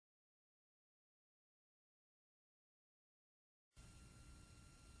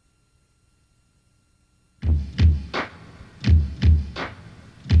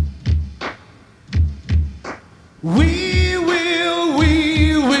We will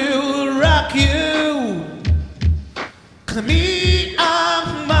rock you. Kami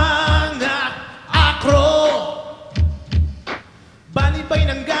ang mga akro. Balibay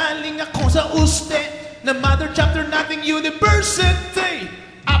nang galing ako sa uste na mother chapter nating university.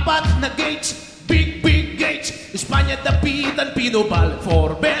 Apat na gates, big gates. Espanya, Dapitan, Pinobal,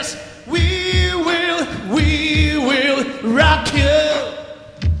 Forbes. We will rock you.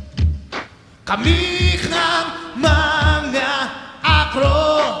 Kami ng mga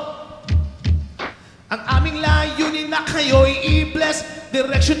akro. Ang aming layunin na kayo'y i-bless.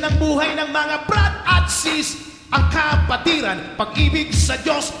 Direksyon ng buhay ng mga brat at sis. Ang kapatiran, pag-ibig sa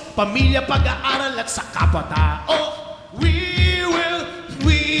Diyos, pamilya, pag-aaral at sa kapatao.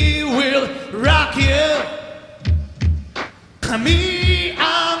 We will rock you. Kami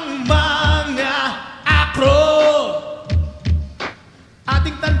ang mga akro.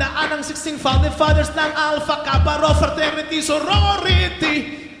 Ating tandaan ang 16 founding fathers ng Alpha Kappa Rho Fraternity Sorority.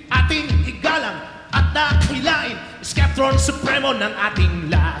 Ating igalang at dakilain, skeptron supremo ng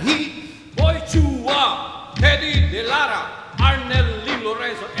ating lahi. Boy Chua, Teddy De Lara, Arnel Lim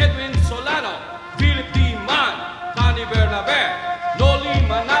Lorenzo, Edwin Solano, Philip D. Man, Tani Bernabe, Loli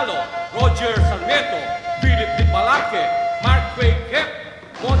Manalo, Roger Sarmiento, Philip Di Palanque, Mark Craig Kep,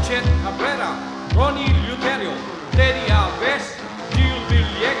 Monchet Cabrera, Ronnie Luterio, Teddy Alves, Gil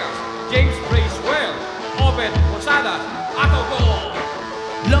Villegas, James Bracewell, Obed Posadas, Atogo.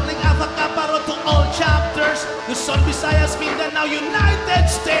 Longing Alpha Kappa Rho to all chapters, Luzon, Visayas, Mindanao, United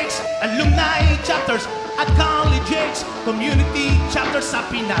States, alumni chapters at colleges, community chapters sa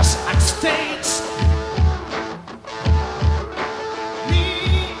Pinas at States.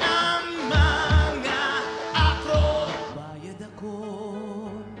 Ni ang mga akro. Bayad ako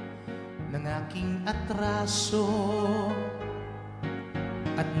ng aking atraso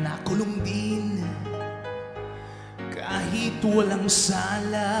at nakulong din kahit walang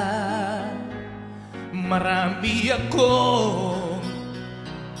sala. Marami akong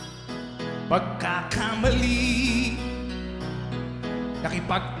pagkakamali,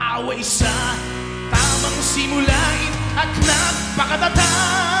 nakipag-away sa tamang simulain at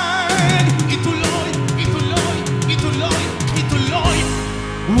napakatatag. Ituloy.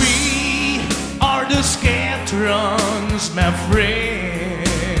 We are the skeptrons, my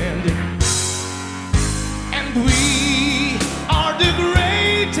friend. And we are the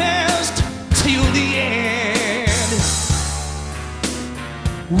greatest till the end.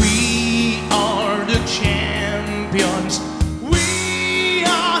 We are the champions. We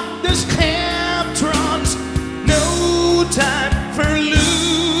are the skeptrons. No time for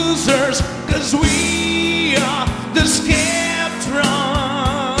losers, 'cause we are the skeptrons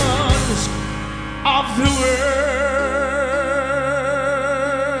of the world.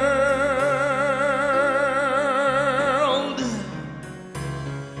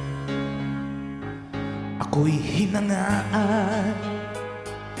 Ako'y hinangaan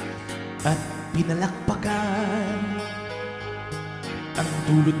at pinalakpakan. Ang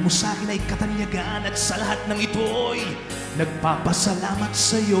dulot mo sa akin ay katanyagan, at sa lahat ng ito'y nagpapasalamat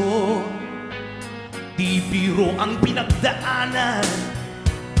sa'yo. Di biro ang pinagdaanan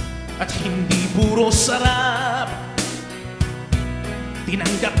at hindi puro sarap.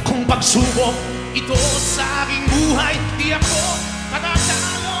 Tinanggap kong pagsubok ito sa aking buhay. Di ako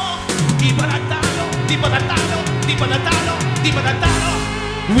matatalo, di panatalo, di panatalo, di panatalo, di panatalo.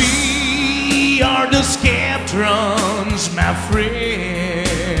 We are the skeptrons, my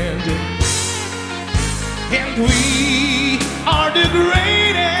friend. And we are the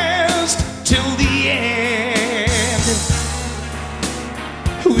greatest till the end.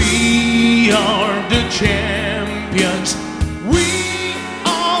 We are the champions. We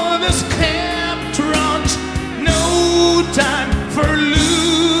are the skeptrons. No time for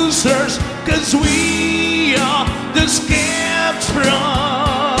losers, 'cause we are the skeptrons.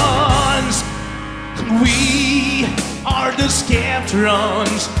 We are the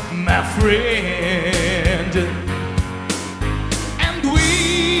skeptrons, my friend. And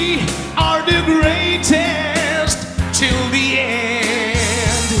we are the greatest till the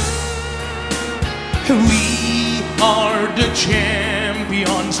end. We are the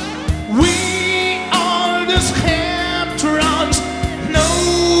champions. We are the skeptrons.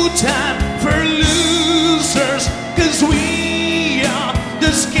 No time for losers.